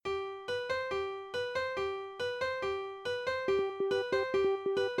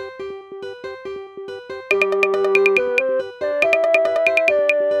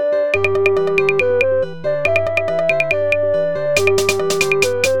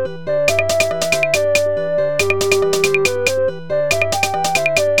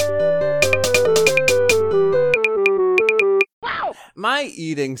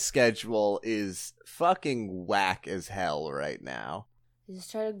eating schedule is fucking whack as hell right now. I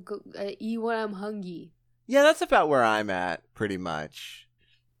just try to go, eat when I'm hungry. Yeah, that's about where I'm at, pretty much.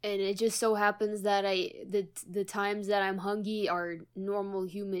 And it just so happens that the times that I'm hungry are normal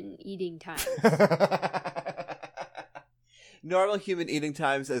human eating times. Normal human eating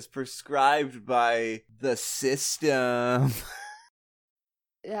times as prescribed by the system.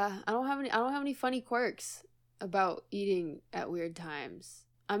 Yeah, I don't have any funny quirks about eating at weird times.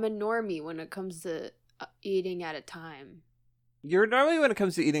 I'm a normie when it comes to eating at a time. You're normally when it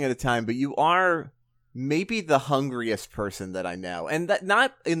comes to eating at a time, but you are maybe the hungriest person that I know. And that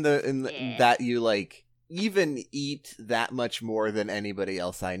not in that you like even eat that much more than anybody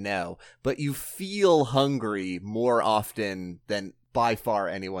else I know, but you feel hungry more often than by far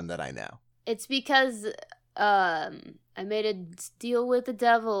anyone that I know. It's because I made a deal with the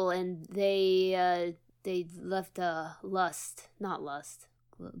devil, and they left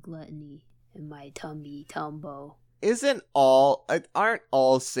gluttony in my tummy, tumbo. Aren't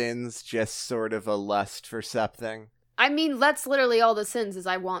all sins just sort of a lust for something? I mean, that's literally all the sins is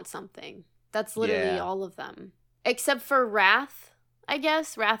I want something. That's literally all of them. Except for wrath, I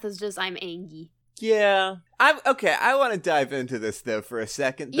guess. Wrath is just I'm angry. Yeah. I want to dive into this though for a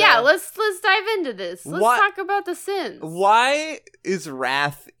second. Though. Yeah, let's dive into this. Let's talk about the sins. Why is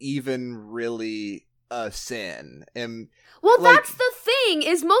wrath even really a sin? Well, that's the thing,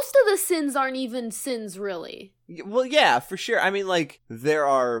 is most of the sins aren't even sins, really. Well, yeah, for sure. I mean, like, there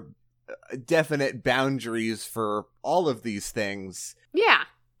are definite boundaries for all of these things. Yeah.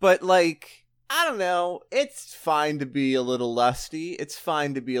 But, like, I don't know. It's fine to be a little lusty. It's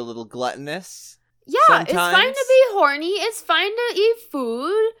fine to be a little gluttonous. Yeah, sometimes. It's fine to be horny. It's fine to eat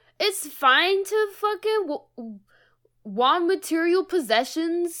food. It's fine to fucking want material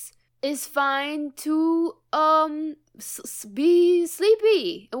possessions. It's fine to, be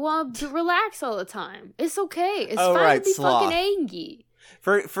sleepy and want to relax all the time. It's okay. It's fine to be sloth. fucking angry.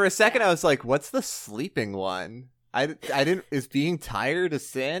 For a second, I was like, what's the sleeping one? I didn't. Is being tired a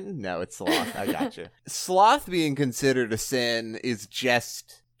sin? No, it's sloth. I gotcha. Sloth being considered a sin is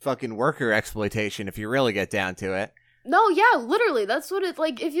just fucking worker exploitation if you really get down to it. No, yeah, literally. That's what it,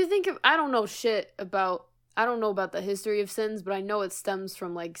 like, if you think of, I don't know about the history of sins, but I know it stems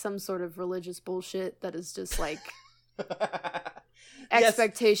from, like, some sort of religious bullshit that is just, like,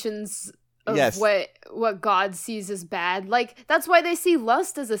 expectations of what God sees as bad. Like, that's why they see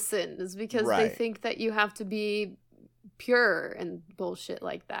lust as a sin, is because they think that you have to be pure and bullshit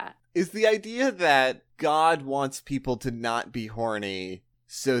like that. Is the idea that God wants people to not be horny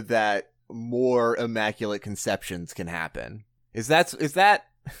so that more immaculate conceptions can happen? Is that his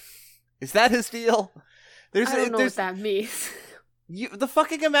deal? I don't know what that means. The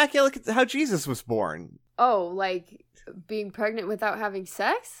fucking immaculate, how Jesus was born. Oh, like being pregnant without having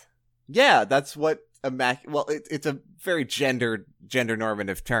sex? Yeah, that's what it's a very gender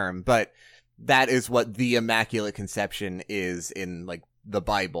normative term, but that is what the immaculate conception is in, like, the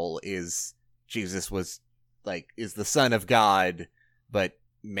Bible. Is Jesus was, like, is the son of God, but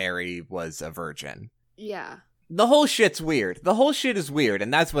Mary was a virgin. Yeah. The whole shit's weird. The whole shit is weird,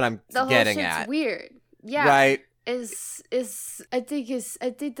 and that's what I'm getting at. Weird. Yeah. Right. I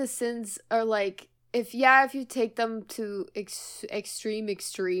think the sins are, like, if you take them to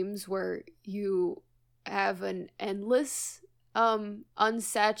extremes where you have an endless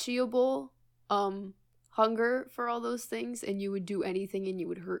unsatiable hunger for all those things, and you would do anything and you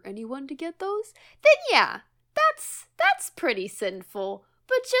would hurt anyone to get those, then yeah, that's pretty sinful.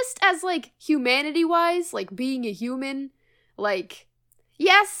 But just as, like, humanity wise, like being a human, like,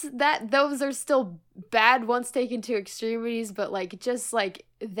 yes, that those are still bad once taken to extremities, but, like, just, like,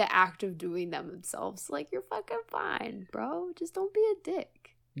 the act of doing them themselves, like, you're fucking fine, bro. Just don't be a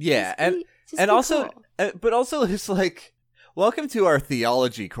dick. Yeah, just be also, cool. but also, it's like, welcome to our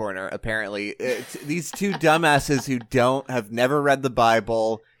theology corner. Apparently, these two dumbasses who have never read the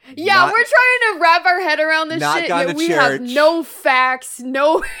Bible. Yeah, we're trying to wrap our head around this shit, yet we have no facts,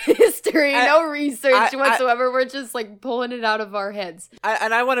 no history, no research whatsoever. We're just, like, pulling it out of our heads.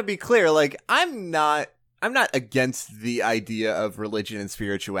 I want to be clear, like, I'm not against the idea of religion and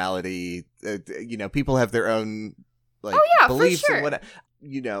spirituality. People have their own, like, beliefs and whatever.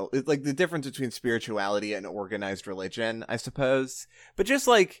 It's like the difference between spirituality and organized religion, I suppose. But just,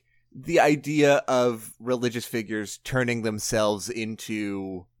 like, the idea of religious figures turning themselves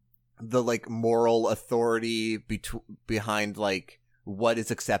into the, like, moral authority behind, like, what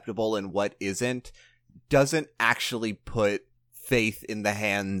is acceptable and what isn't doesn't actually put faith in the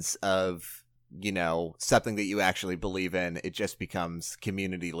hands of, something that you actually believe in. It just becomes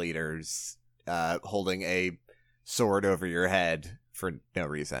community leaders holding a sword over your head for no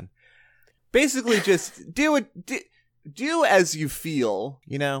reason. Basically, just do as you feel,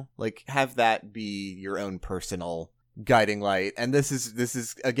 you know, like have that be your own personal guiding light. And this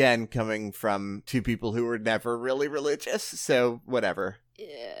is again coming from two people who were never really religious, so whatever.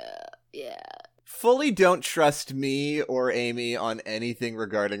 Yeah. Fully don't trust me or Amy on anything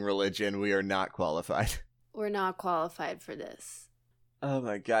regarding religion. We are not qualified. We're not qualified for this. Oh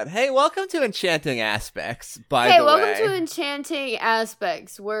my god. Hey, welcome to Enchanting Aspects, by the way. Hey, welcome to Enchanting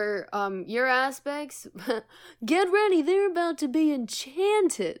Aspects, where, your aspects, get ready, they're about to be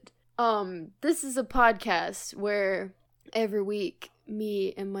enchanted. This is a podcast where every week,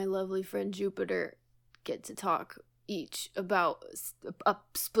 me and my lovely friend Jupiter get to talk each about a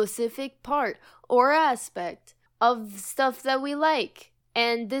specific part or aspect of stuff that we like.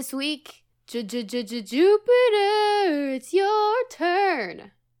 And this week, Jupiter, it's your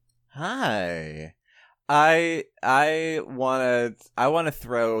turn. Hi. I wanna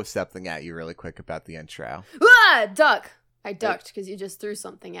throw something at you really quick about the intro. Duck! I ducked because you just threw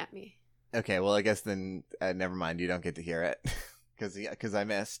something at me. Okay, well I guess then never mind. You don't get to hear it because I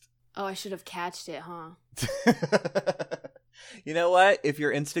missed. Oh, I should have catched it, huh? You know what? If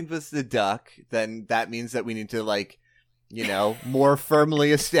your instinct was to duck, then that means that we need to, like, you know, more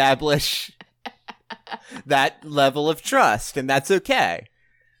firmly establish that level of trust, and that's okay.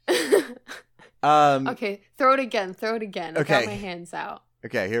 Okay, throw it again. Okay. I got my hands out.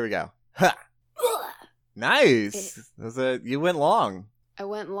 Okay, here we go. Ha! Nice. You went long. I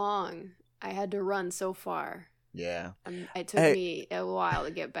went long. I had to run so far. Yeah. It took me a while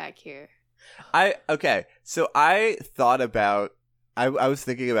to get back here. So I thought about, I was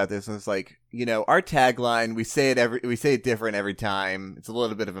thinking about this, and it's like, you know, our tagline, we say it different every time. It's a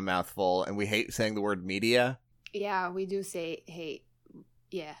little bit of a mouthful, and we hate saying the word media. Yeah, we do say hate.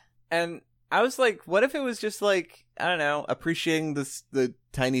 Yeah. And I was like, what if it was just like, I don't know, appreciating the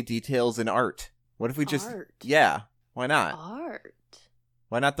tiny details in art? What if we just, art. Yeah, why not? Art.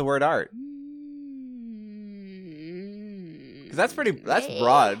 Why not the word art? Because that's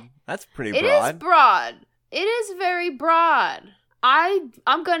broad. That's pretty broad. It is broad. It is very broad.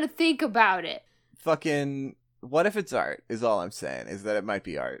 I'm gonna think about it. Fucking, what if it's art, is all I'm saying, is that it might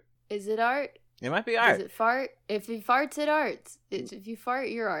be art. Is it art? It might be art. Does it fart? If it farts, it arts. If you fart,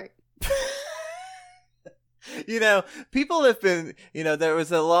 you're art. You know, people have been, you know, there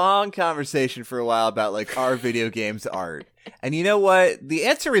was a long conversation for a while about, like, are video games art? And you know what? The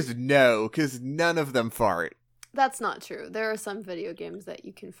answer is no, because none of them fart. That's not true. There are some video games that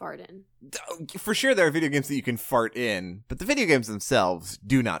you can fart in. For sure there are video games that you can fart in, but the video games themselves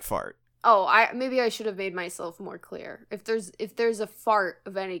do not fart. Oh, maybe I should have made myself more clear. If there's a fart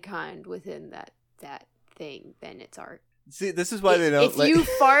of any kind within that thing, then it's art. See, this is why they don't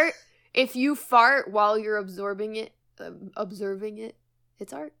If you fart while you're observing it,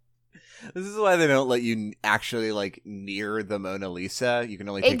 it's art. This is why they don't let you actually, like, near the Mona Lisa. You can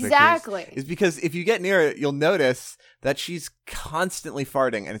only take exactly. pictures. Is because if you get near it, you'll notice that she's constantly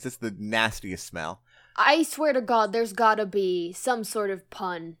farting, and it's just the nastiest smell. I swear to God, there's gotta be some sort of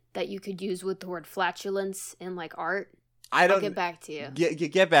pun that you could use with the word flatulence in, like, art. I'll get back to you.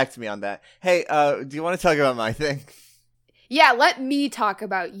 Get back to me on that. Hey, do you want to talk about my thing? Yeah, let me talk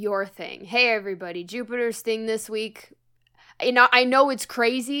about your thing. Hey, everybody, Jupiter's thing this week. I know it's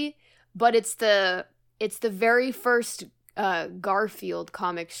crazy, but it's the very first Garfield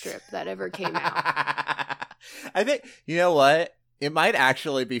comic strip that ever came out. I think, you know what? It might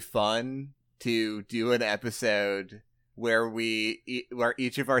actually be fun to do an episode where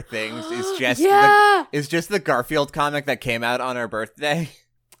each of our things is just the Garfield comic that came out on our birthday.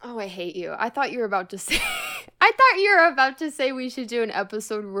 Oh, I hate you. I thought you were about to say we should do an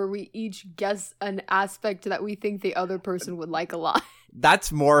episode where we each guess an aspect that we think the other person would like a lot.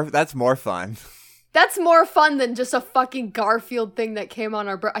 That's more fun. That's more fun than just a fucking Garfield thing that came on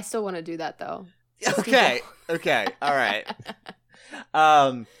our birthday. I still want to do that though. Okay. All right.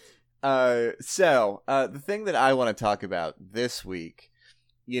 So the thing that I want to talk about this week,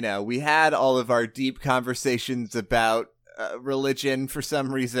 you know, we had all of our deep conversations about religion for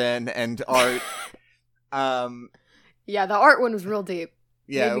some reason and art. Yeah, the art one was real deep.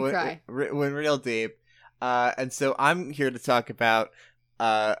 Yeah, made me cry. Went real deep. And so I'm here to talk about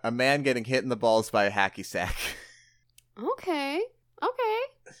a man getting hit in the balls by a hacky sack. Okay.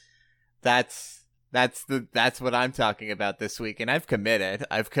 That's what I'm talking about this week, and I've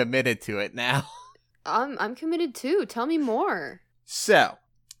committed to it now. I'm committed too. Tell me more. So,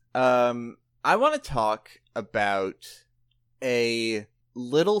 I want to talk about a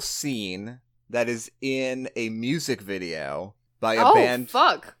little scene that is in a music video by a band.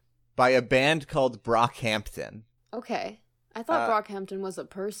 Fuck. By a band called Brockhampton. Okay. I thought Brockhampton was a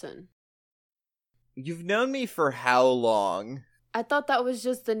person. You've known me for how long? I thought that was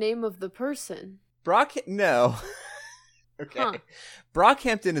just the name of the person. No. Okay. Huh.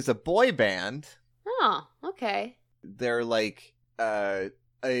 Brockhampton is a boy band. Oh, okay. They're like a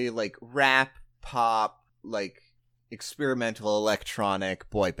like rap, pop, like experimental electronic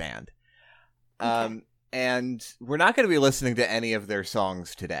boy band. Okay. And we're not going to be listening to any of their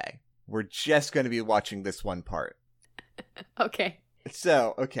songs today. We're just going to be watching this one part. Okay.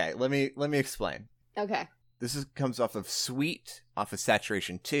 So, okay, let me explain. Okay. This comes off of Sweet, off of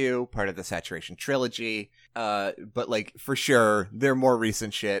Saturation 2, part of the Saturation trilogy. But like for sure, their more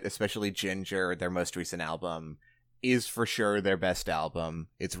recent shit, especially Ginger, their most recent album, is for sure their best album.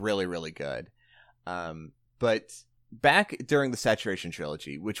 It's really, really good. But back during the Saturation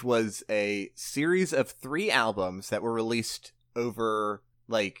trilogy, which was a series of 3 albums that were released over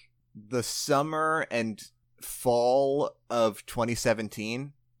like the summer and fall of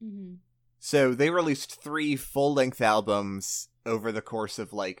 2017. Mm-hmm. So they released 3 full-length albums over the course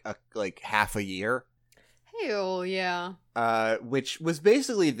of like half a year. Hell yeah. Which was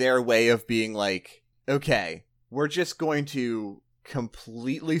basically their way of being like, okay, we're just going to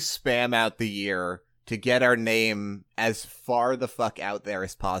completely spam out the year to get our name as far the fuck out there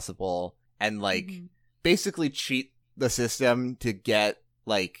as possible and like basically cheat the system to get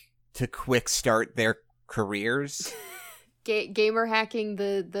like to quick start their careers. Gamer hacking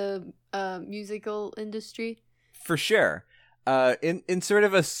the musical industry, for sure. In sort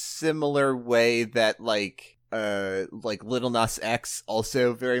of a similar way that like Lil Nas X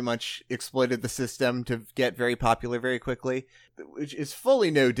also very much exploited the system to get very popular very quickly, which is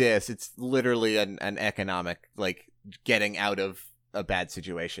fully no diss. It's literally an economic like getting out of a bad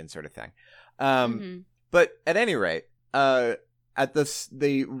situation sort of thing. But at any rate,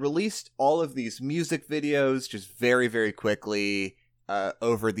 they released all of these music videos just very, very quickly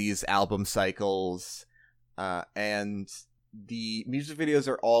over these album cycles. And the music videos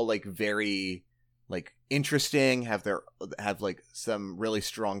are all like very like interesting, have like some really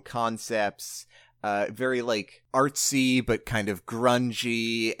strong concepts, very like artsy, but kind of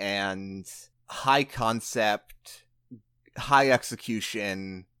grungy and high concept, high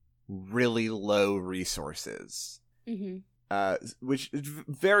execution, really low resources. Which is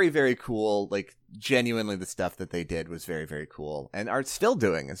very, very cool. Like, genuinely, the stuff that they did was very, very cool. And Art's still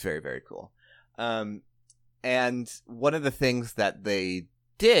doing is very, very cool. And one of the things that they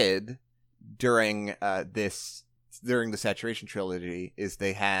did during the Saturation trilogy is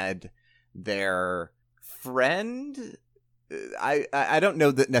they had their friend. I don't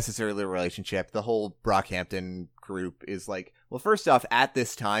know that necessarily the relationship. The whole Brockhampton group is like, well, first off, at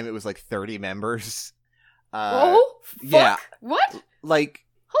this time, it was like 30 members. Fuck? Yeah. What? Like,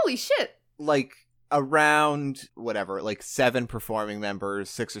 holy shit. Like around whatever, like 7 performing members,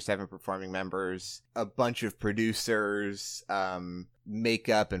 6 or 7 performing members, a bunch of producers,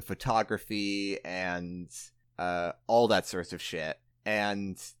 makeup and photography and all that sorts of shit.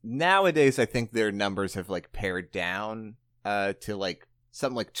 And nowadays I think their numbers have like pared down to like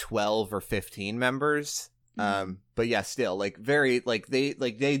something like 12 or 15 members. But yeah, still like very like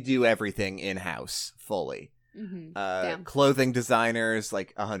they do everything in-house fully. Clothing designers,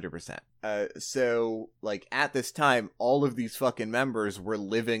 like 100%. So like at this time, all of these fucking members were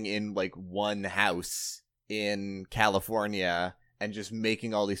living in like one house in California and just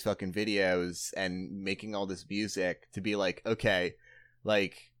making all these fucking videos and making all this music to be like, okay,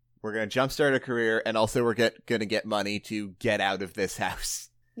 like we're gonna jumpstart a career and also we're gonna get money to get out of this house.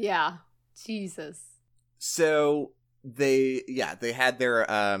 Yeah, Jesus. So they had their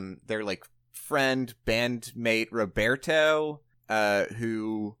like friend bandmate Roberto,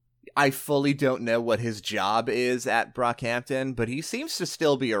 who I fully don't know what his job is at Brockhampton, but he seems to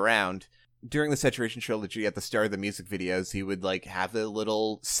still be around. During the Saturation trilogy, at the start of the music videos, he would like have a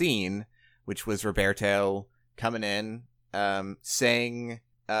little scene, which was Roberto coming in, saying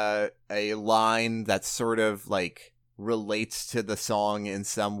a line that sort of like relates to the song in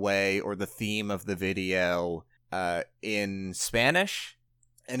some way or the theme of the video in Spanish.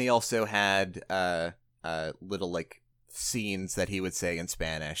 And he also had little like scenes that he would say in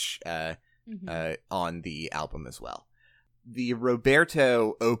Spanish on the album as well. The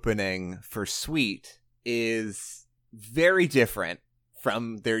Roberto opening for Sweet is very different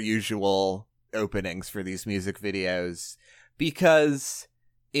from their usual openings for these music videos because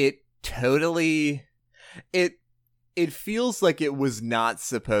it totally it feels like it was not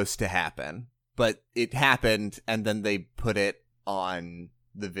supposed to happen, but it happened and then they put it on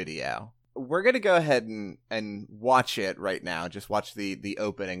the video. We're going to go ahead and watch it right now. Just watch the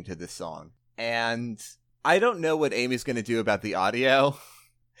opening to this song. And I don't know what Amy's going to do about the audio,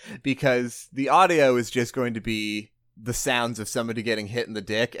 because the audio is just going to be the sounds of somebody getting hit in the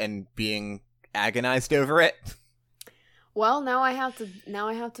dick and being agonized over it. Well, now I have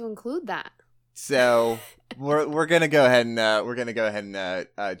to include that. So we're gonna go ahead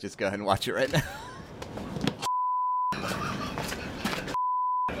and just go ahead and watch it right now.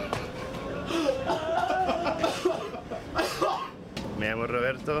 Me llamo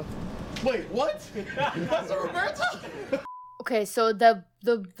Roberto. Wait, what? That's Roberto? Okay, so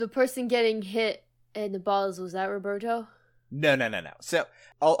the person getting hit in the balls, was that Roberto? No. So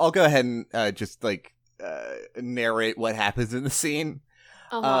I'll go ahead and just like narrate what happens in the scene.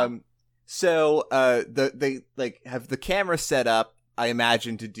 Uh-huh. So they like have the camera set up, I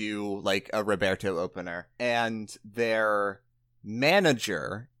imagine, to do like a Roberto opener, and their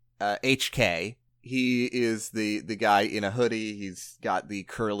manager, HK, he is the guy in a hoodie. He's got the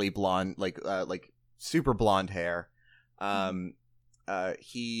curly blonde, like super blonde hair.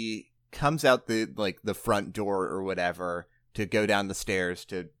 He comes out the front door or whatever to go down the stairs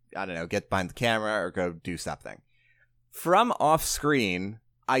to, I don't know, get behind the camera or go do something. From off screen,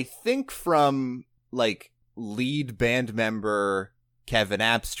 I think from like lead band member Kevin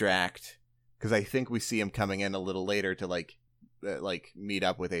Abstract, because I think we see him coming in a little later to like meet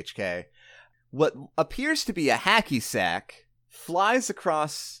up with HK. What appears to be a hacky sack flies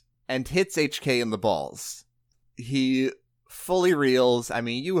across and hits HK in the balls. He fully reels. I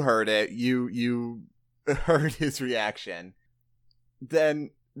mean, you heard it. You heard his reaction. Then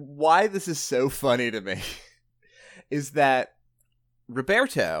why this is so funny to me is that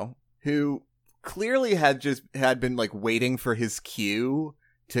Roberto, who clearly had been like waiting for his cue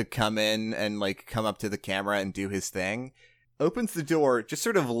to come in and like come up to the camera and do his thing, opens the door, just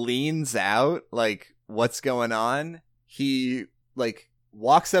sort of leans out, like, what's going on? He like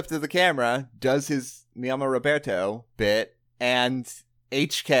walks up to the camera, does his Mi llamo Roberto bit, and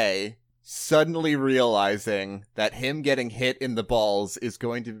HK, suddenly realizing that him getting hit in the balls is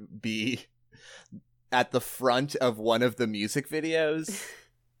going to be at the front of one of the music videos.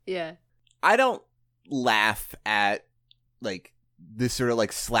 Yeah. I don't laugh at like this sort of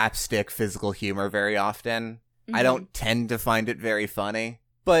like slapstick physical humor very often. Mm-hmm. I don't tend to find it very funny.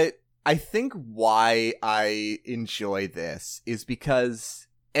 But I think why I enjoy this is because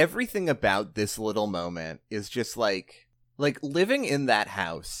everything about this little moment is just like living in that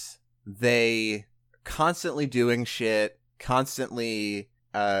house. They constantly doing shit, constantly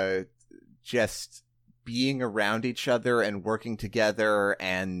just being around each other and working together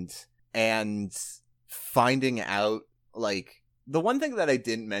and finding out, like, the one thing that I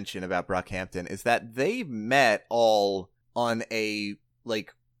didn't mention about Brockhampton is that they met all on a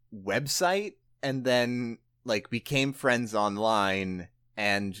like website and then like became friends online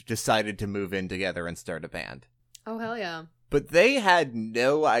and decided to move in together and start a band. Oh, hell yeah. But they had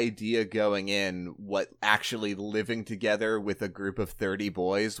no idea going in what actually living together with a group of 30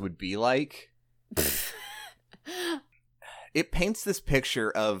 boys would be like. It paints this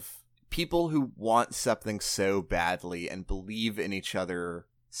picture of people who want something so badly and believe in each other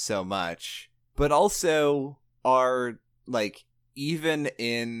so much, but also are, like, even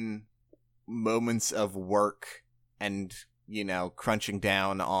in moments of work and, you know, crunching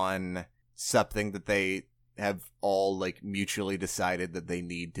down on something that they have all, like, mutually decided that they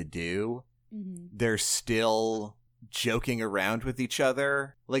need to do, they're still joking around with each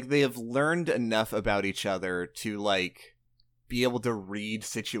other. Like, they have learned enough about each other to, like, be able to read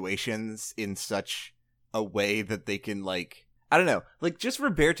situations in such a way that they can, like, I don't know, like, just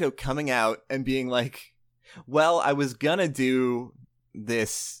Roberto coming out and being like, well, I was gonna do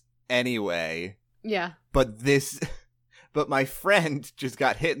this anyway. Yeah. But my friend just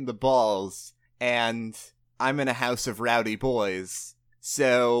got hit in the balls, and I'm in a house of rowdy boys,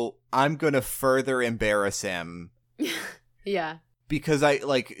 so I'm gonna further embarrass him. Yeah. Because I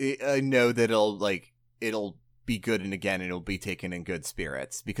know that it'll be good, and again, it'll be taken in good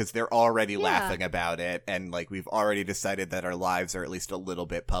spirits, because they're already laughing about it, and, like, we've already decided that our lives are at least a little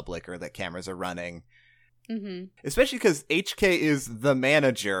bit public, or that cameras are running. Mm-hmm. Especially because HK is the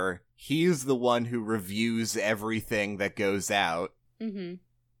manager. He's the one who reviews everything that goes out. Mm-hmm.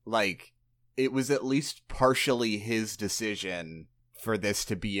 Like, it was at least partially his decision for this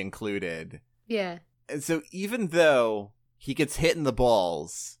to be included. Yeah. And so even though he gets hit in the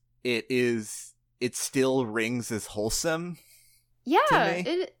balls, it still rings as wholesome. Yeah, to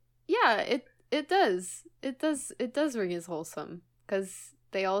me. it does. It does ring as wholesome, because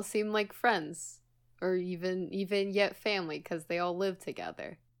they all seem like friends, or even yet family, because they all live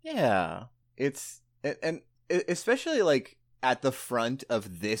together. Yeah, and especially like at the front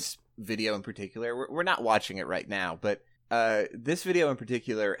of this video in particular, we're not watching it right now, but this video in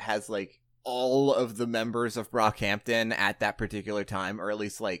particular has like all of the members of Brockhampton at that particular time, or at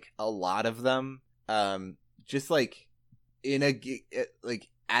least like a lot of them, just like like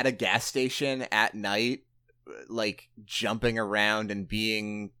at a gas station at night, like jumping around and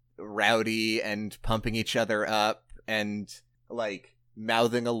being rowdy and pumping each other up and like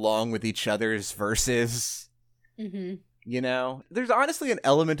mouthing along with each other's verses. Mm-hmm. You know, there's honestly an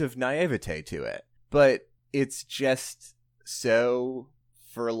element of naivete to it, but it's just so,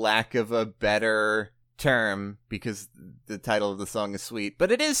 for lack of a better term, because the title of the song is sweet,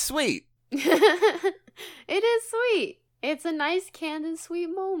 but it is sweet. It is sweet. It's a nice, candid, sweet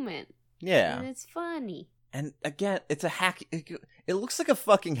moment. Yeah. And it's funny. And again, it's a hacky. It looks like a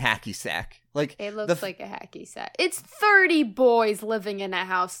fucking hacky sack. Like it looks like a hacky sack. It's 30 boys living in a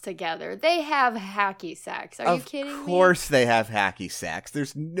house together. They have hacky sacks. Are you kidding me? Of course they have hacky sacks.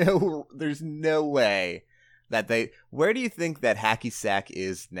 There's no way that they. Where do you think that hacky sack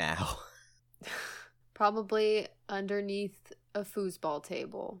is now? Probably underneath a foosball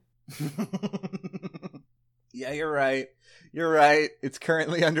table. Yeah, you're right. You're right. It's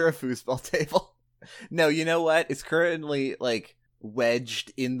currently under a foosball table. No, you know what? It's currently, like,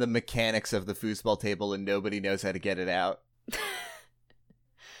 wedged in the mechanics of the foosball table and nobody knows how to get it out.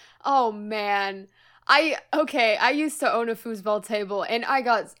 Oh, man. I used to own a foosball table, and I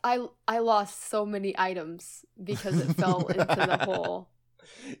lost so many items because it fell into the hole.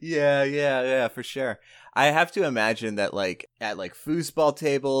 Yeah, for sure. I have to imagine that, like, at, like, foosball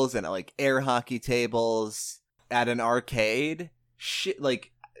tables and, like, air hockey tables, at an arcade, shit,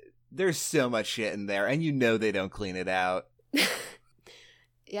 like, there's so much shit in there, and you know they don't clean it out.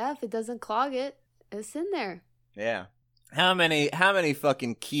 Yeah, if it doesn't clog it, it's in there. Yeah. How many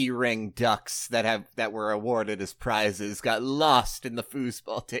fucking key ring ducks that were awarded as prizes got lost in the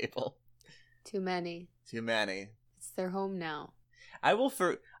foosball table? Too many. It's their home now. I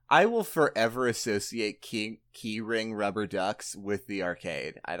will forever associate key ring rubber ducks with the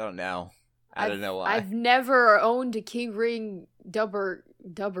arcade. I don't know why. I've never owned a key ring dubber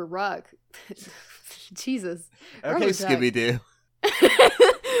rug. Jesus. Okay, Scooby-Doo.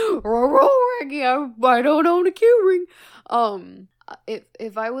 I don't own a key ring.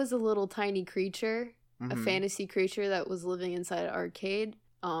 If I was a little tiny creature, a fantasy creature that was living inside an arcade,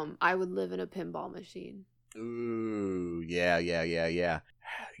 I would live in a pinball machine. Ooh, yeah. Yeah,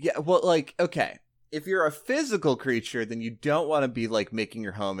 well, like, okay. If you're a physical creature, then you don't want to be, like, making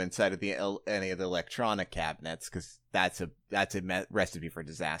your home inside of any of the electronic cabinets, because that's a recipe for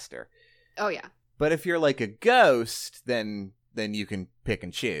disaster. Oh, yeah. But if you're, like, a ghost, then you can pick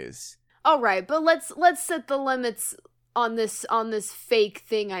and choose. All right, but let's set the limits on this fake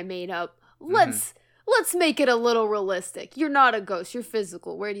thing I made up. Let's make it a little realistic. You're not a ghost. You're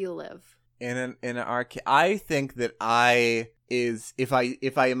physical. Where do you live? In an arcade. I think that if I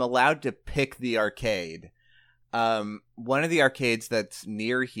am allowed to pick the arcade, one of the arcades that's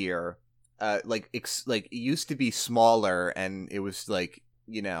near here, it used to be smaller, and it was like,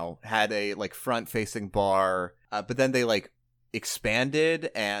 you know, had a like front facing bar, but then they like expanded,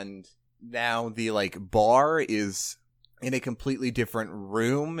 and now the like bar is in a completely different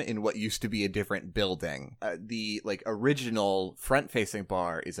room in what used to be a different building. The like original front-facing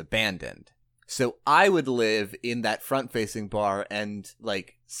bar is abandoned. So I would live in that front-facing bar and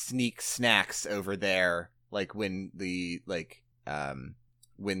like sneak snacks over there, like when the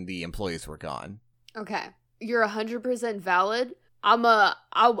employees were gone. Okay, you're 100% valid. I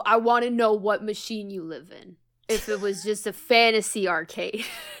want to know what machine you live in. If it was just a fantasy arcade,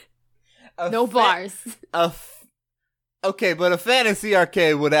 no bars. Okay, but a fantasy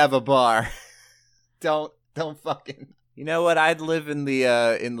arcade would have a bar. Don't fucking. You know what? I'd live in the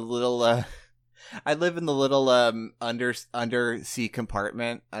little undersea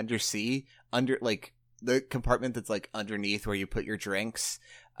compartment, under like the compartment that's like underneath where you put your drinks.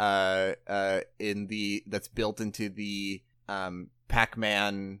 That's built into the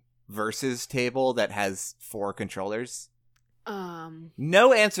Pac-Man versus table that has 4 controllers.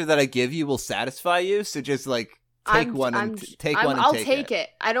 No answer that I give you will satisfy you, so just like. I'll take it.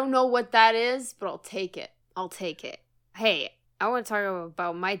 I don't know what that is, but I'll take it. Hey, I want to talk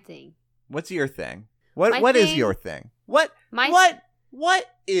about my thing. What's your thing? What is your thing? What is my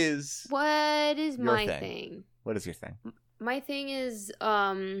thing? thing? What is your thing? My thing is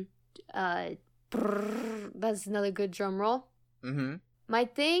that's another good drum roll. Mm-hmm. My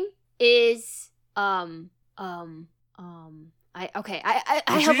thing is I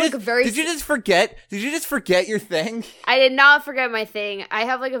have like a very. Did you just forget your thing? I did not forget my thing. I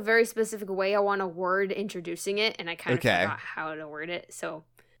have like a very specific way I want to word introducing it, and I kind of forgot how to word it. So,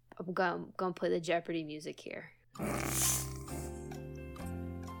 I'm gonna play the Jeopardy music here.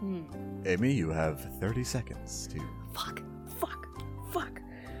 Amy, you have 30 seconds to... Fuck.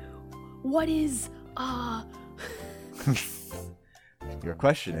 What is, Your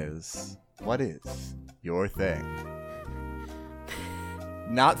question is, what is your thing?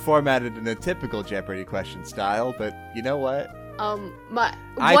 Not formatted in a typical Jeopardy question style, but you know what?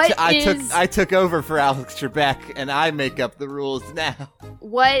 I took over for Alex Trebek, and I make up the rules now.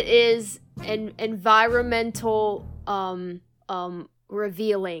 What is an environmental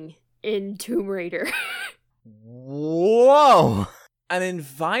revealing in Tomb Raider? Whoa! An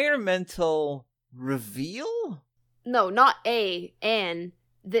environmental reveal? No, not an.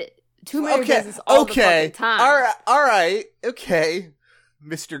 The Tomb Raider does this all the fucking time. All right. Okay,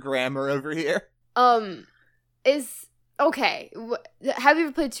 Mr. Grammar over here. Is okay. Have you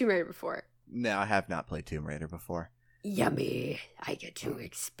ever played Tomb Raider before? No, I have not played Tomb Raider before. Yummy. I get to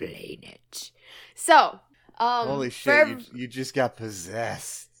explain it. So, holy shit! You just got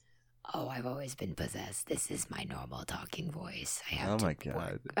possessed. Oh, I've always been possessed. This is my normal talking voice. Oh my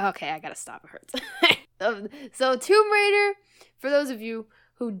god. Okay, I gotta stop. It hurts. So Tomb Raider, for those of you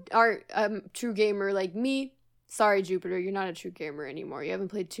who aren't a true gamer like me, sorry, Jupiter, you're not a true gamer anymore. You haven't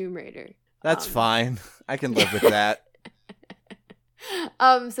played Tomb Raider. That's fine. I can live with that.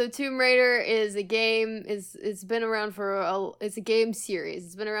 So Tomb Raider is a game. It's been around it's a game series.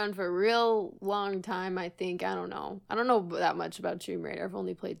 It's been around for a real long time, I think. I don't know that much about Tomb Raider. I've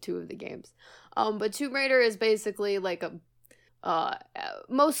only played 2 of the games. But Tomb Raider is basically like a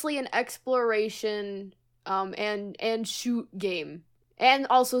mostly an exploration and shoot game, and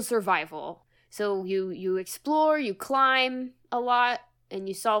also survival. So you explore, you climb a lot, and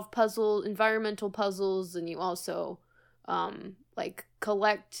you solve environmental puzzles, and you also like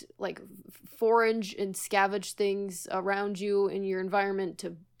collect, like forage and scavenge things around you in your environment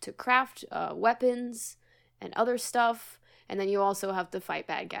to craft weapons and other stuff. And then you also have to fight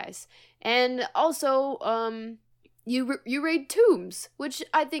bad guys. And also you raid tombs, which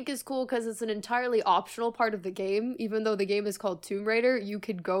I think is cool because it's an entirely optional part of the game. Even though the game is called Tomb Raider, you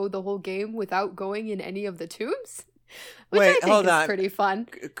could go the whole game without going in any of the tombs. Which I think is pretty fun.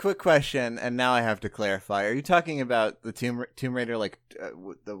 Quick question, and now I have to clarify. Are you talking about the Tomb Raider, like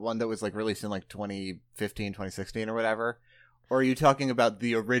the one that was like released in like 2015, 2016 or whatever? Or are you talking about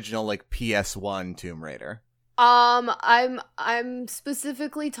the original like PS1 Tomb Raider? I'm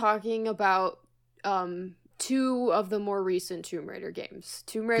specifically talking about 2 of the more recent Tomb Raider games.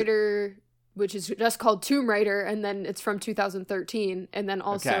 Tomb Raider, which is just called Tomb Raider, and then it's from 2013, and then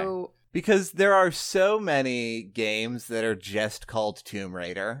also... Okay. Because there are so many games that are just called Tomb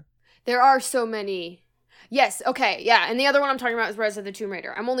Raider. There are so many. Yes, okay, yeah. And the other one I'm talking about is Rise of the Tomb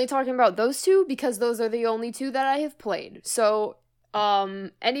Raider. I'm only talking about those 2 because those are the only 2 that I have played. So,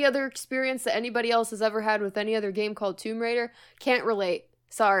 any other experience that anybody else has ever had with any other game called Tomb Raider, can't relate.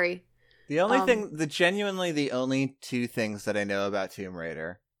 Sorry. The only the only 2 things that I know about Tomb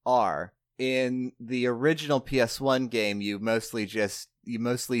Raider are, in the original PS1 game, you mostly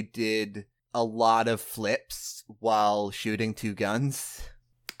did a lot of flips while shooting 2 guns.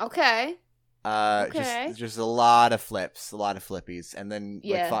 Okay. Just a lot of flips, a lot of flippies, and then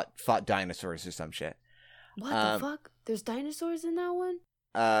like fought dinosaurs or some shit. What the fuck? There's dinosaurs in that one?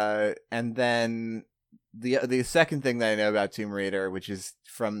 And then the second thing that I know about Tomb Raider, which is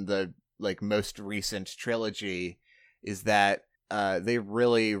from the like most recent trilogy, is that they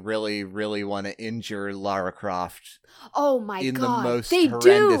really, really, really want to injure Lara Croft. Oh my god! In the most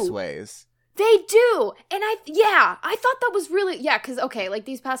horrendous ways. They do, and I thought that was really because like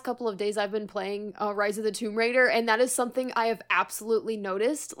these past couple of days I've been playing Rise of the Tomb Raider, and that is something I have absolutely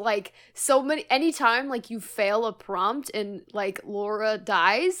noticed. Like anytime like you fail a prompt and like Laura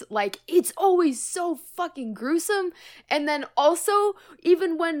dies, like it's always so fucking gruesome. And then also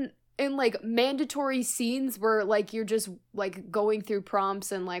even when in like mandatory scenes where like you're just like going through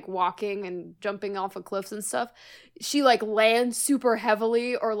prompts and like walking and jumping off of cliffs and stuff, she like lands super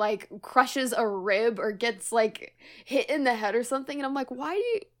heavily or like crushes a rib or gets like hit in the head or something, and I'm like, why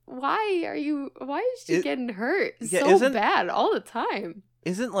is she getting hurt so bad all the time?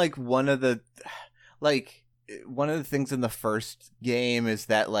 Isn't like one of the things in the first game is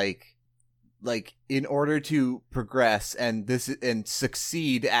that like in order to progress and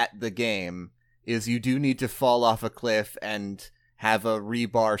succeed at the game is you do need to fall off a cliff and have a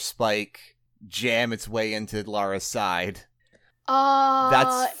rebar spike jam its way into Lara's side.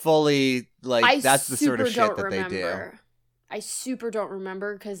 That's fully like that's the sort of shit that they do. I super don't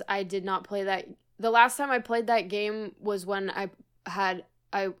remember because I did not play that. The last time I played that game was when I played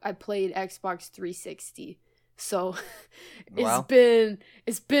Xbox 360. So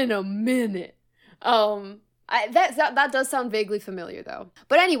it's been a minute. That does sound vaguely familiar though.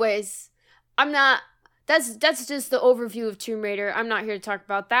 But anyways, that's just the overview of Tomb Raider. I'm not here to talk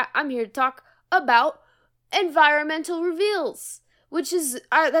about that. I'm here to talk about environmental reveals, which is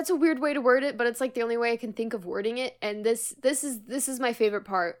that's a weird way to word it, but it's like the only way I can think of wording it. And this is my favorite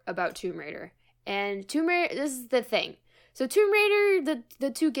part about Tomb Raider. And Tomb Raider, this is the thing. So Tomb Raider,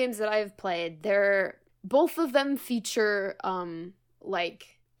 the two games that I've played, both of them feature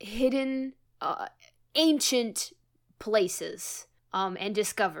like hidden ancient places and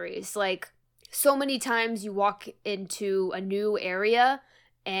discoveries. Like, so many times you walk into a new area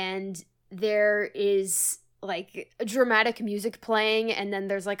and there is like dramatic music playing, and then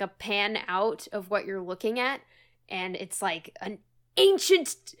there's like a pan out of what you're looking at, and it's like an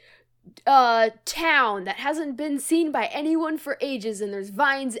ancient town that hasn't been seen by anyone for ages, and there's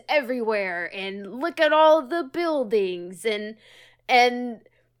vines everywhere, and look at all the buildings, and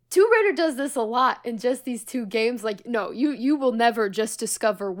Tomb Raider does this a lot in just these two games. Like, no, you will never just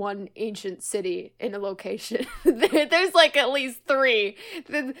discover one ancient city in a location. There's like at least three.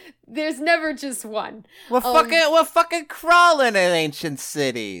 There's never just one. We're fucking crawling in ancient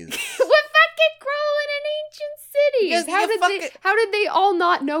cities. We're fucking crawling in ancient cities. How did they all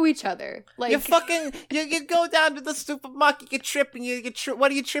not know each other? Like, you go down to the supermarket, you trip, and what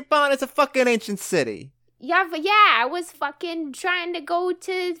do you trip on? It's a fucking ancient city. Yeah, I was fucking trying to go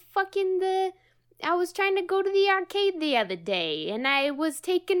to the arcade the other day, and I was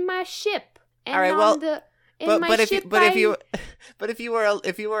taking my ship. And all right, well, if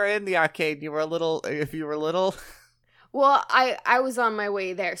you were in the arcade, you were a little. Well, I was on my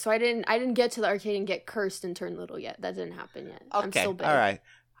way there, so I didn't get to the arcade and get cursed and turn little yet. That didn't happen yet. Okay, I'm still big. All right.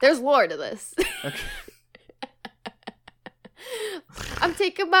 There's lore to this. Okay. I'm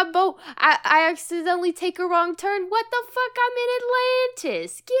taking my boat. I accidentally take a wrong turn. What the fuck? I'm in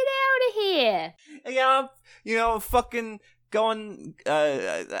Atlantis. Get out of here. Yeah, fucking going.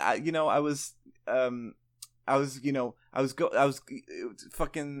 I was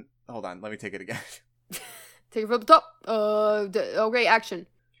fucking. Hold on. Let me take it again. Take it from the top. Okay, action.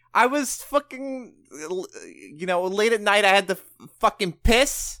 I was fucking. Late at night. I had to fucking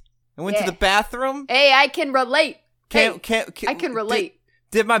piss. I went to the bathroom. Hey, I can relate. I can relate.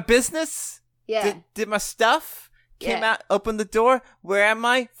 Did my business? Yeah. Did my stuff? Came out, opened the door. Where am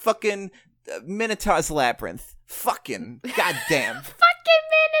I? Fucking Minotaur's Labyrinth. Fucking goddamn. Fucking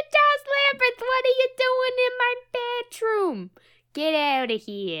Minotaur's Labyrinth. What are you doing in my bedroom? Get out of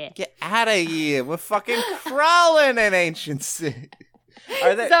here. Get out of here. We're fucking crawling in ancient city.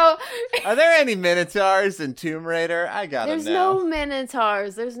 Are there any Minotaurs in Tomb Raider? I gotta know. There's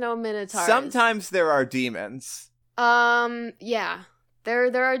no Minotaurs. Sometimes there are demons. Yeah.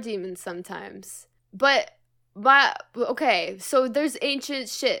 There are demons sometimes. But okay, so there's ancient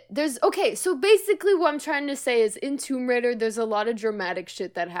shit. So basically what I'm trying to say is in Tomb Raider there's a lot of dramatic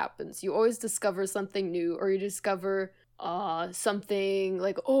shit that happens. You always discover something new, or you discover something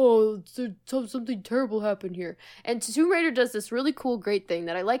like, oh, something terrible happened here. And Tomb Raider does this really cool, great thing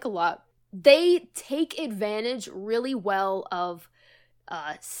that I like a lot. They take advantage really well of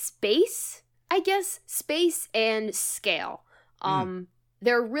space and scale.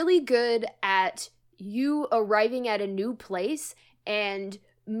 They're really good at you arriving at a new place and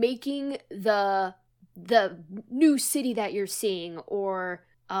making the new city that you're seeing, or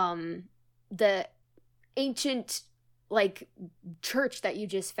the ancient like church that you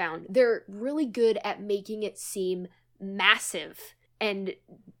just found. They're really good at making it seem massive and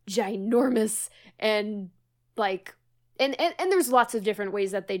ginormous, and like and there's lots of different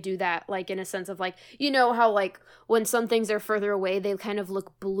ways that they do that, like in a sense of like, you know how like when some things are further away they kind of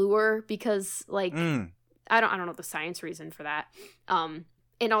look bluer because like I don't know the science reason for that, and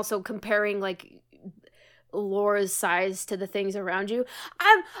also comparing like Laura's size to the things around you.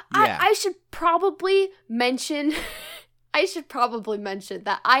 I should probably mention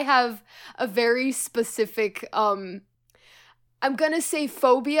that I have a very specific I'm gonna say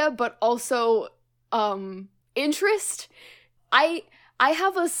phobia, but also interest. I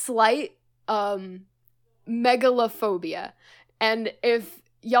have a slight megalophobia, and if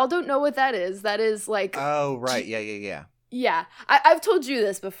y'all don't know what that is like, oh right, yeah. I've told you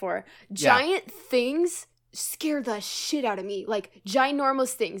this before. Giant things scare the shit out of me, like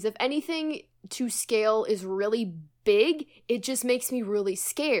ginormous things. If anything to scale is really big, it just makes me really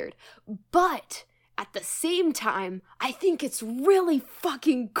scared. But at the same time, I think it's really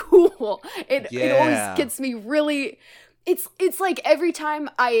fucking cool. It always gets me really. It's like every time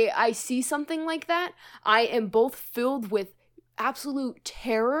I see something like that, I am both filled with absolute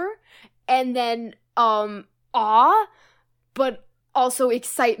terror and then awe, but also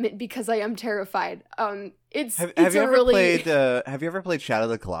excitement because I am terrified. Have you ever played Shadow of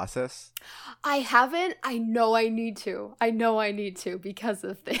the Colossus? I haven't. I know I need to because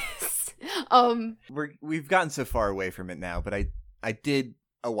of this. We've gotten so far away from it now, but I did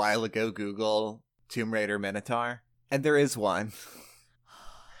a while ago Google Tomb Raider Minotaur, and there is one.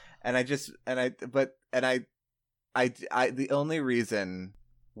 And the only reason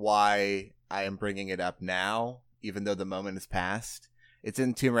why I am bringing it up now, even though the moment has passed, it's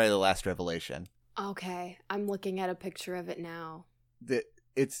in Tomb Raider: The Last Revelation. Okay, I'm looking at a picture of it now.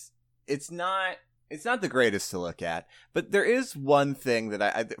 It's not the greatest to look at, but there is one thing that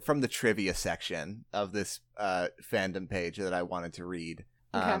I from the trivia section of this fandom page that I wanted to read,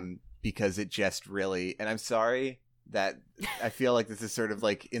 because it just really, and I'm sorry that I feel like this is sort of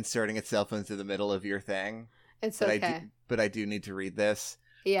like inserting itself into the middle of your thing. It's okay. But I do need to read this.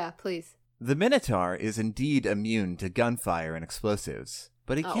 Yeah, please. The Minotaur is indeed immune to gunfire and explosives,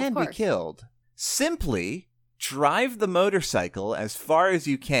 but he can be killed. Simply drive the motorcycle as far as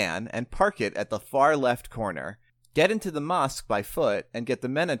you can and park it at the far left corner. Get into the mosque by foot and get the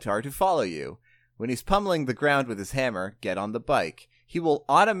Minotaur to follow you. When he's pummeling the ground with his hammer, get on the bike. He will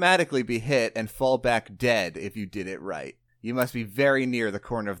automatically be hit and fall back dead if you did it right. You must be very near the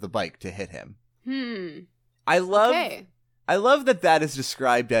corner of the bike to hit him. I love that is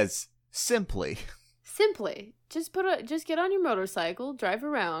described as simply. Simply. Just get on your motorcycle, drive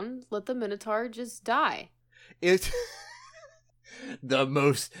around, let the Minotaur just die. It's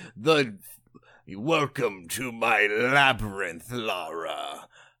welcome to my labyrinth, Lara.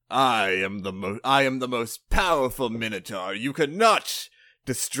 I am the most powerful Minotaur. You cannot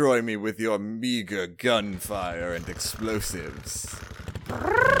destroy me with your meager gunfire and explosives.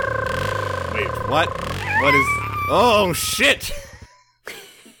 Wait, what? What is... Oh, shit!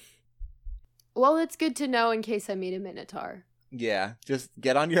 Well, it's good to know in case I meet a Minotaur. Yeah, just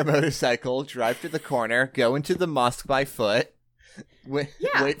get on your motorcycle, drive to the corner, go into the mosque by foot, wait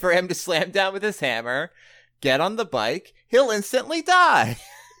for him to slam down with his hammer, get on the bike, he'll instantly die.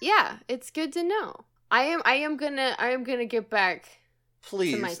 Yeah, it's good to know. I am gonna get back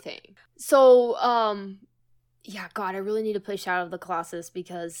to my thing. So, yeah, God, I really need to play Shadow of the Colossus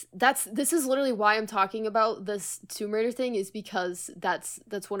because this is literally why I'm talking about this Tomb Raider thing, is because that's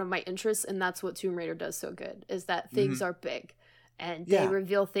one of my interests, and that's what Tomb Raider does so good, is that things are big and they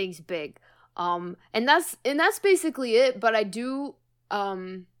reveal things big. And that's basically it, but I do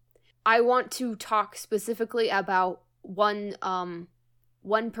I want to talk specifically about one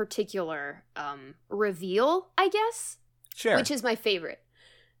particular reveal, I guess. Sure. Which is my favorite.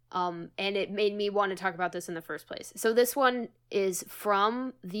 And it made me want to talk about this in the first place. So this one is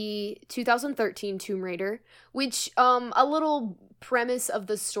from the 2013 Tomb Raider, which a little premise of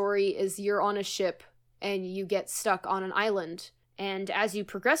the story is you're on a ship and you get stuck on an island. And as you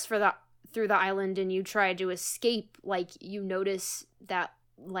progress through the island and you try to escape, like, you notice that,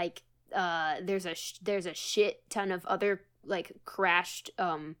 like, there's a shit ton of other, like, crashed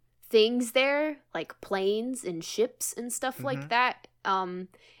things there, like planes and ships and stuff like that. And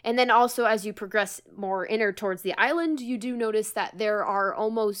then also as you progress more inner towards the island, you do notice that there are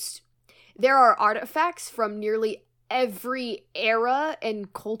artifacts from nearly every era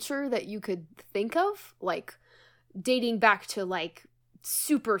and culture that you could think of, like dating back to like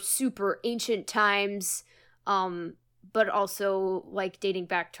super, super ancient times, but also like dating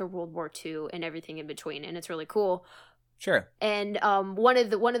back to World War II and everything in between. And it's really cool. Sure. And one of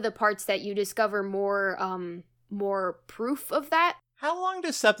the parts that you discover more proof of that. How long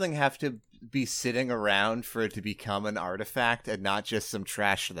does something have to be sitting around for it to become an artifact and not just some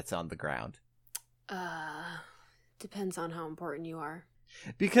trash that's on the ground? Depends on how important you are.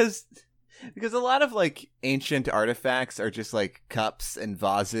 Because a lot of like ancient artifacts are just like cups and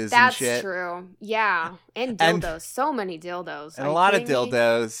vases and shit. That's true. Yeah. And dildos. So many dildos. And a lot of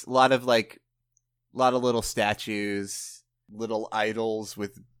dildos, a lot of little statues, little idols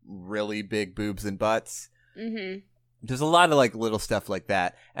with really big boobs and butts. Mm-hmm. There's a lot of like little stuff like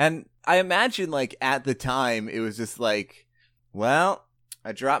that. And I imagine like at the time it was just like, well,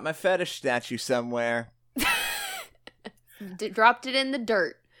 I dropped my fetish statue somewhere. Dropped it in the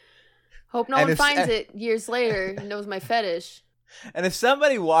dirt. Hope no one finds it years later and knows my fetish. And if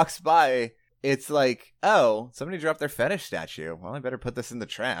somebody walks by, it's like, oh, somebody dropped their fetish statue. Well, I better put this in the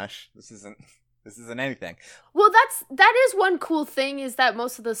trash. This isn't anything. Well, that is one cool thing, is that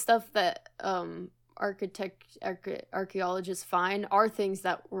most of the stuff that archaeologists find are things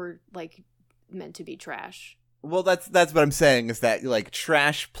that were like meant to be trash. Well, that's what I'm saying, is that like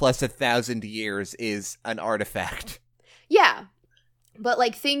trash plus 1,000 years is an artifact. Yeah, but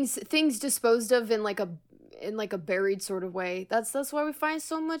like things disposed of in like in like a buried sort of way. That's why we find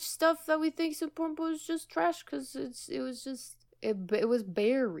so much stuff that we think is important, but it's just trash because it was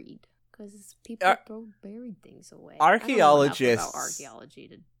buried. Because people throw buried things away.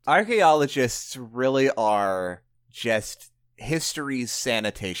 Archaeologists really are just history's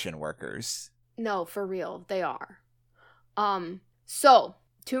sanitation workers. No, for real, they are. So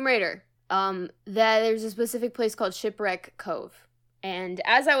Tomb Raider. There's a specific place called Shipwreck Cove, and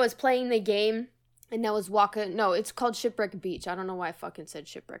as I was playing the game, and I was walking. No, it's called Shipwreck Beach. I don't know why I fucking said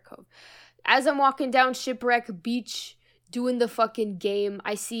Shipwreck Cove. As I'm walking down Shipwreck Beach, doing the fucking game,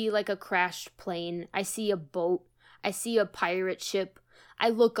 I see like a crashed plane. I see a boat. I see a pirate ship. I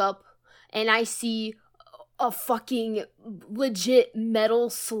look up and I see a fucking legit metal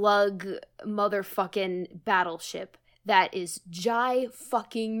slug motherfucking battleship that is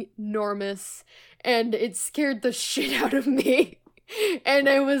fucking enormous, and it scared the shit out of me. And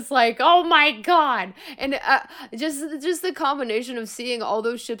I was like, oh my god. And just the combination of seeing all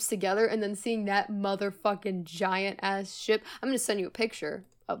those ships together and then seeing that motherfucking giant ass ship. I'm gonna send you a picture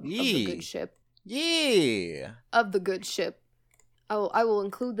of the good ship. Yeah. Of the good ship. I will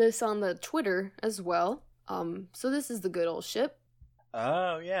include this on the Twitter as well. So this is the good old ship.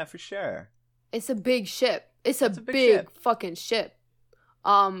 Oh yeah, for sure. It's a big ship. It's a big fucking ship.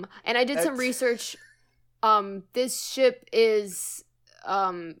 And I did some research. This ship is,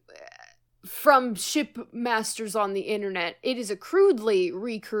 from Shipmasters on the internet. It is a crudely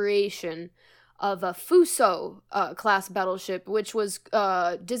recreation of a Fuso, class battleship, which was,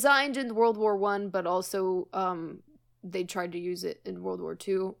 designed in World War I, but also, they tried to use it in World War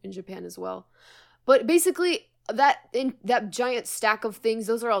II in Japan as well. But basically, that giant stack of things,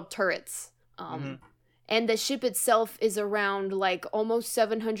 those are all turrets. And the ship itself is around, like, almost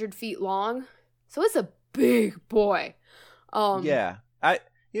 700 feet long. So it's a big boy. Yeah. I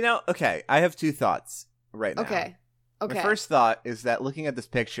have two thoughts right now. Okay. My first thought is that looking at this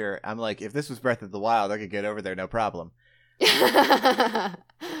picture, I'm like, if this was Breath of the Wild, I could get over there, no problem. I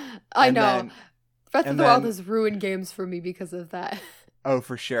know. Breath of the Wild has ruined games for me because of that. Oh,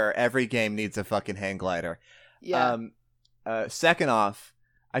 for sure. Every game needs a fucking hang glider. Yeah. Second off,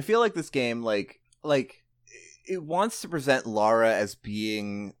 I feel like this game, like it wants to present Lara as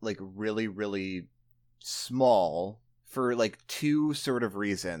being, like, really, really small for, like, two sort of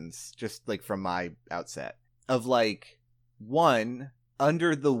reasons, just, like, from my outset. Of, like, one,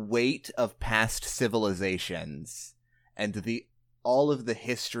 under the weight of past civilizations and all of the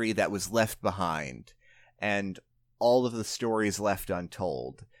history that was left behind and all of the stories left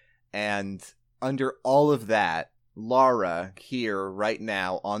untold. And under all of that, Lara here right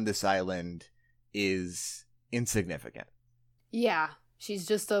now on this island is insignificant. Yeah, she's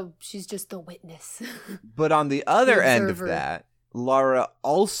just a witness. But on the other end of that, Lara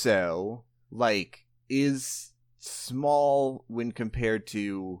also, like, is small when compared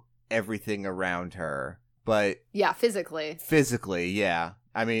to everything around her. But yeah, physically, yeah.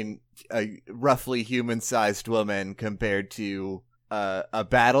 I mean, a roughly human-sized woman compared to a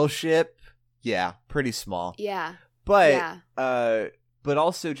battleship, yeah, pretty small. Yeah. But but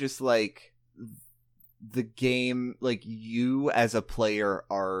also just, like, the game, like, you as a player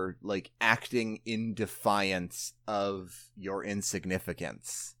are, like, acting in defiance of your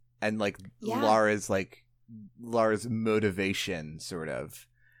insignificance. And, like, Lara's motivation, sort of.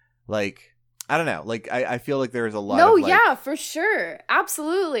 Like, I don't know. Like, I feel like there's a lot of, like... yeah, for sure.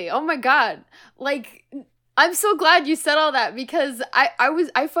 Absolutely. Oh my god. Like, I'm so glad you said all that, because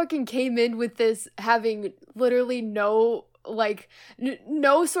I fucking came in with this having literally no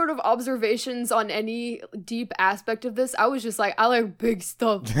sort of observations on any deep aspect of this. I was just like, I like big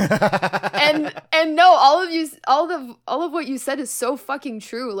stuff. and no, all of what you said is so fucking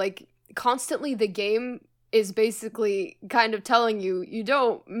true. Like, constantly the game is basically kind of telling you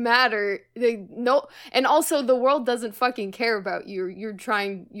don't matter. And also the world doesn't fucking care about you.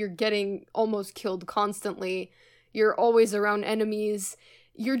 You're getting almost killed constantly. You're always around enemies.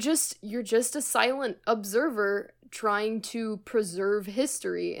 You're just a silent observer trying to preserve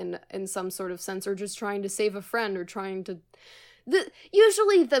history in some sort of sense, or just trying to save a friend, or trying to...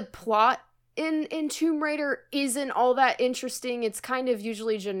 Usually the plot in Tomb Raider isn't all that interesting. It's kind of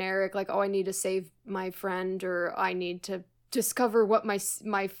usually generic, like, oh, I need to save my friend, or I need to discover what my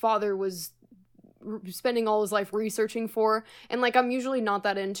father was spending all his life researching for. And, like, I'm usually not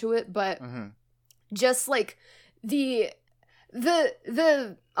that into it, but just, like, the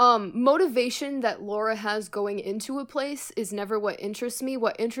motivation that Lara has going into a place is never what interests me.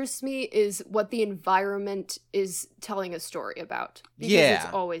 What interests me is what the environment is telling a story about. Because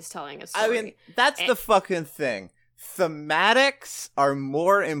it's always telling a story. I mean, that's the fucking thing. thematics are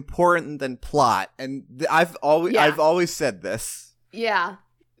more important than plot, and I've always said this. Yeah.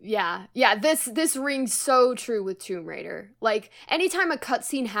 This rings so true with Tomb Raider. Like, anytime a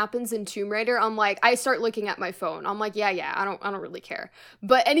cutscene happens in Tomb Raider, I start looking at my phone. I'm like, yeah, I don't really care.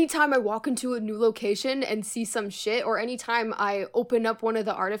 But anytime I walk into a new location and see some shit, or anytime I open up one of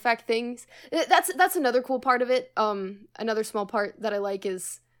the artifact things, that's another cool part of it. Another small part that I like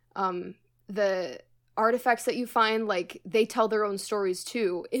is the artifacts that you find, like, they tell their own stories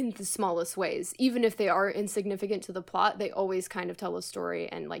too in the smallest ways. Even if they are insignificant to the plot, they always kind of tell a story,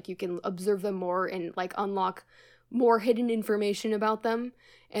 and like you can observe them more and like unlock more hidden information about them.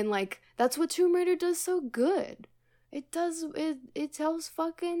 And like that's what Tomb Raider does so good. It tells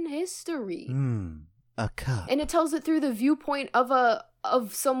fucking history. A cup. And it tells it through the viewpoint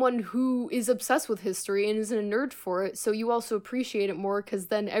of someone who is obsessed with history and is a nerd for it, so you also appreciate it more, because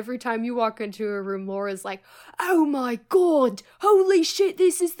then every time you walk into a room, Laura's like, oh my god, holy shit,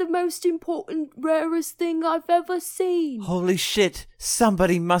 this is the most important, rarest thing I've ever seen. Holy shit,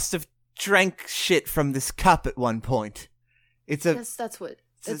 somebody must have drank shit from this cup at one point. That's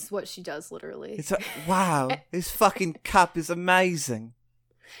what she does, literally. Wow, this fucking cup is amazing.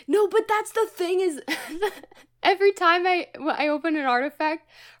 No, but that's the thing is, every time I open an artifact,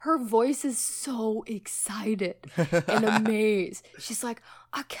 her voice is so excited and amazed. She's like,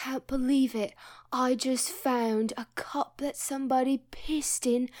 I can't believe it. I just found a cup that somebody pissed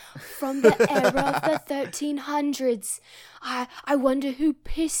in from the era of the 1300s. I wonder who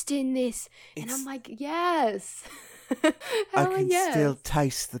pissed in this. And I'm like, yes. I can still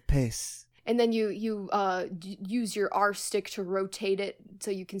taste the piss. And then you use your R stick to rotate it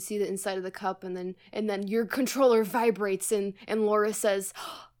so you can see the inside of the cup, and then your controller vibrates and Laura says,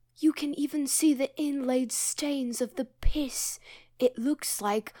 you can even see the inlaid stains of the piss. It looks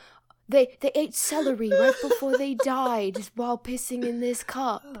like they ate celery right before they died while pissing in this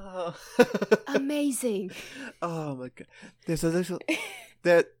cup. Oh. Amazing. Oh my god. There's a little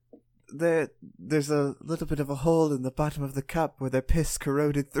there's a little bit of a hole in the bottom of the cup where their piss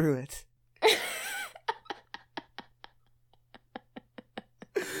corroded through it.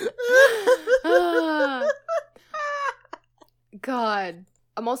 God,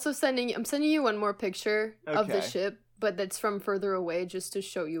 I'm sending you one more picture of the ship, but that's from further away, just to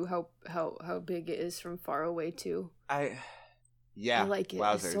show you how big it is from far away too. I like it.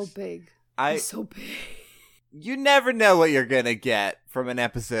 Wowzers. It's so big. It's so big. You never know what you're gonna get from an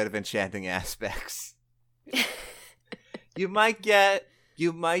episode of Enchanting Aspects. You might get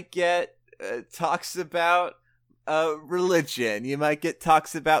talks about religion. You might get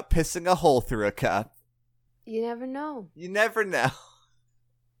talks about pissing a hole through a cup. You never know. You never know.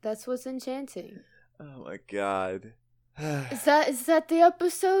 That's what's enchanting. Oh my god. Is that the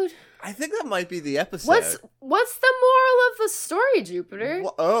episode? I think that might be the episode. What's the moral of the story, Jupiter?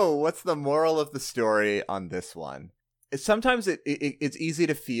 What's the moral of the story on this one? Sometimes it's easy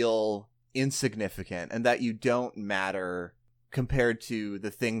to feel insignificant and that you don't matter compared to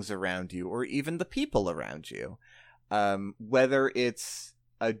the things around you or even the people around you. Whether it's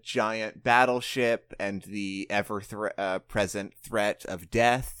a giant battleship and the ever-present threat of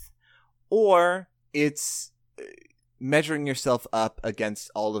death, or it's measuring yourself up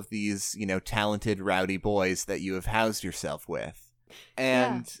against all of these, talented, rowdy boys that you have housed yourself with.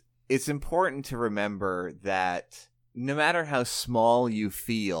 And it's important to remember that no matter how small you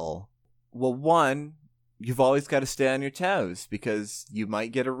feel, well, one, you've always got to stay on your toes, because you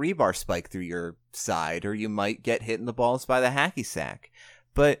might get a rebar spike through your side, or you might get hit in the balls by the hacky sack.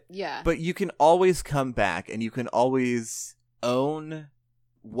 But you can always come back, and you can always own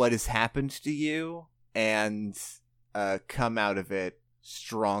what has happened to you and come out of it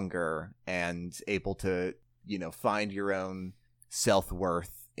stronger and able to, find your own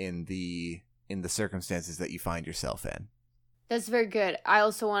self-worth in the circumstances that you find yourself in. That's very good. I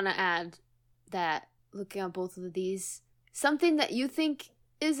also want to add that, looking at both of these, something that you think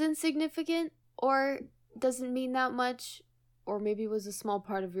is insignificant or doesn't mean that much, or maybe was a small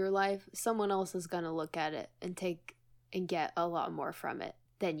part of your life, someone else is going to look at it and take and get a lot more from it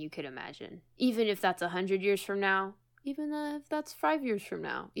than you could imagine. Even if that's 100 years from now, even if that's 5 years from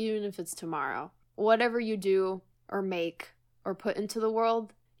now, even if it's tomorrow. Whatever you do or make or put into the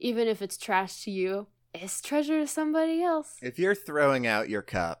world, even if it's trash to you, it's treasure to somebody else. If you're throwing out your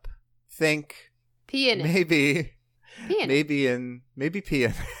cup, think... Pee in it. Maybe pee in it.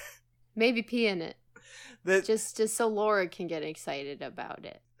 Maybe pee in it. Just so Laura can get excited about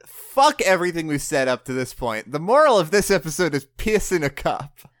it. Fuck everything we've said up to this point. The moral of this episode is piss in a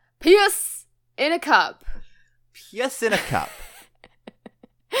cup. Piss in a cup. Piss in a cup.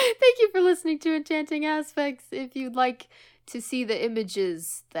 Thank you for listening to Enchanting Aspects. If you'd like to see the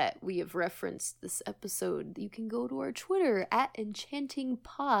images that we have referenced this episode, you can go to our Twitter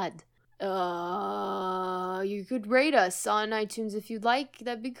 @EnchantingPod. You could rate us on iTunes if you'd like.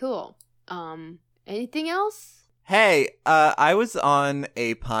 That'd be cool. Anything else? Hey, I was on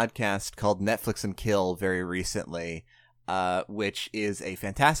a podcast called Netflix and Kill very recently, which is a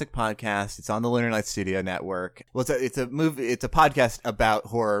fantastic podcast. It's on the Lunar Night Studio Network. Well, it's a podcast about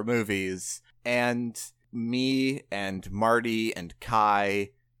horror movies, and me and Marty and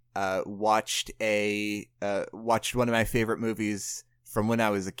Kai watched one of my favorite movies from when I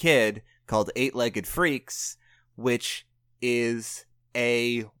was a kid called Eight-Legged Freaks, which is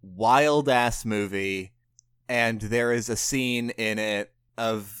a wild-ass movie, and there is a scene in it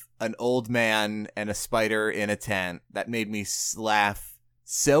of an old man and a spider in a tent that made me laugh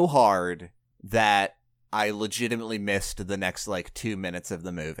so hard that I legitimately missed the next, 2 minutes of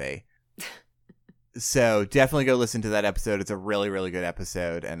the movie. So definitely go listen to that episode. It's a really, really good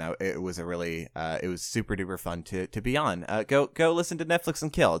episode, and it was super duper fun to be on. Go listen to Netflix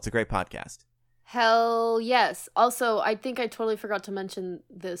and Kill. It's a great podcast. Hell yes. Also, I think I totally forgot to mention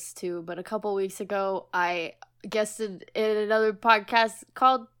this too, but a couple weeks ago, I guested in another podcast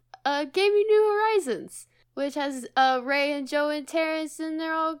called Gaming New Horizons, which has Ray and Joe and Terrence, and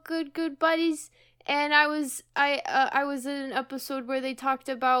they're all good buddies. And I was in an episode where they talked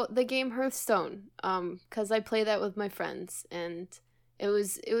about the game Hearthstone, because I play that with my friends, and it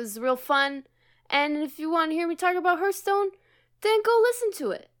was real fun. And if you want to hear me talk about Hearthstone, then go listen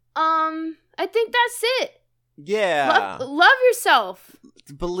to it. I think that's it. Yeah. Love yourself.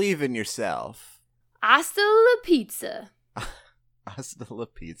 Believe in yourself. Hasta la pizza. Hasta la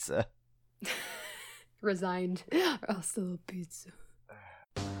pizza. Resigned. Hasta la pizza.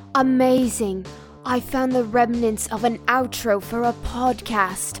 Amazing. I found the remnants of an outro for a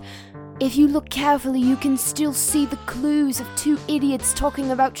podcast. If you look carefully, you can still see the clues of two idiots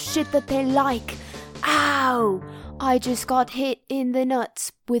talking about shit that they like. Ow! I just got hit in the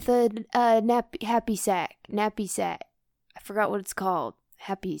nuts with a happy sack. Nappy sack. I forgot what it's called.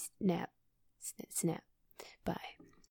 Happy snap. Snap. Bye.